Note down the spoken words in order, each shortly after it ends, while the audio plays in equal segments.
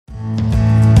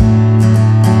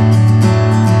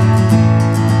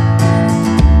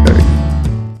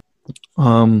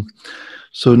Um,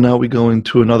 so now we go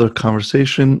into another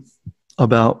conversation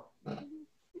about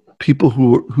people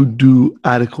who do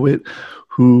adequate,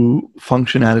 who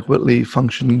function adequately,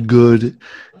 function good,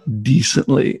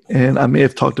 decently. And I may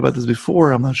have talked about this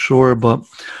before, I'm not sure, but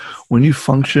when you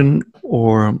function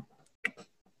or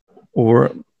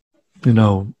you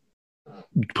know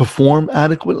perform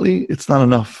adequately, it's not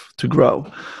enough to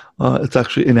grow. It's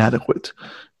actually inadequate.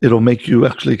 It'll make you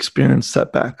actually experience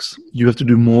setbacks. You have to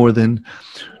do more than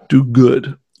do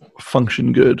good,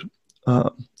 function good. Uh,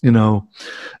 you know,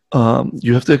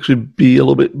 you have to actually be a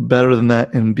little bit better than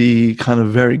that and be kind of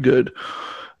very good.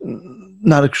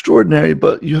 Not extraordinary,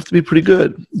 but you have to be pretty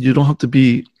good. You don't have to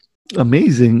be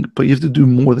amazing, but you have to do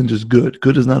more than just good.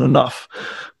 Good is not enough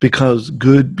because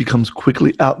good becomes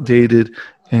quickly outdated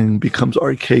and becomes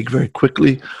archaic very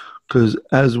quickly, because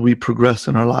as we progress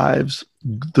in our lives,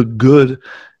 the good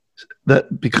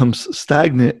that becomes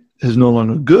stagnant is no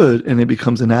longer good and it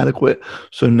becomes inadequate.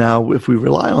 So now if we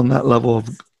rely on that level of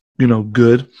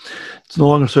good, it's no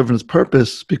longer serving its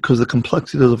purpose because the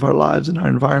complexities of our lives and our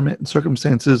environment and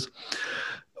circumstances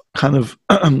kind of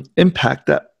impact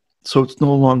that. So it's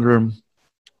no longer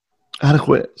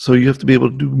adequate. So you have to be able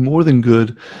to do more than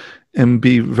good and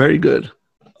be very good,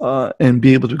 and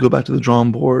be able to go back to the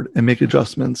drawing board and make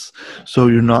adjustments so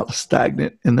you're not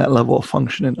stagnant in that level of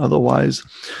functioning. Otherwise,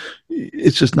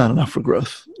 it's just not enough for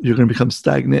growth. You're going to become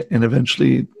stagnant and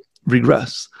eventually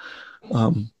regress.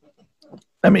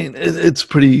 It's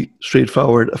pretty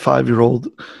straightforward. A 5-year-old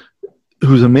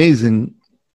who's amazing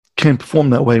can't perform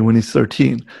that way when he's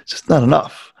 13. It's just not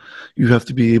enough. You have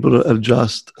to be able to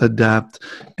adjust, adapt,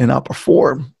 and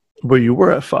outperform where you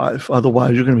were at 5.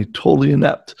 Otherwise, you're going to be totally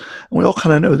inept. And we all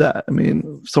kind of know that. I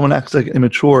mean, if someone acts like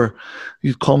immature,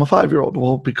 you call them a 5-year-old.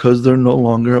 Well, because they're no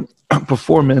longer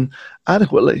performing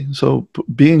adequately. So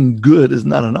being good is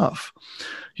not enough.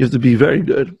 You have to be very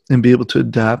good and be able to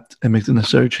adapt and make the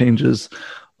necessary changes,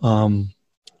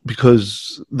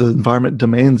 because the environment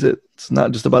demands it. It's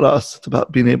not just about us. It's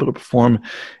about being able to perform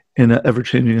in an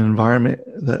ever-changing environment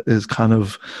that is kind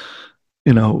of,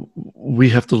 we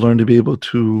have to learn to be able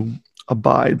to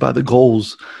abide by the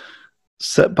goals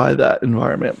set by that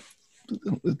environment.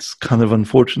 It's kind of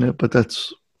unfortunate, but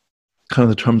that's kind of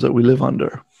the terms that we live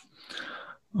under.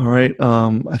 All right.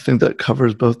 I think that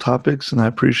covers both topics, and I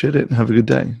appreciate it, and have a good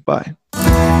day. Bye.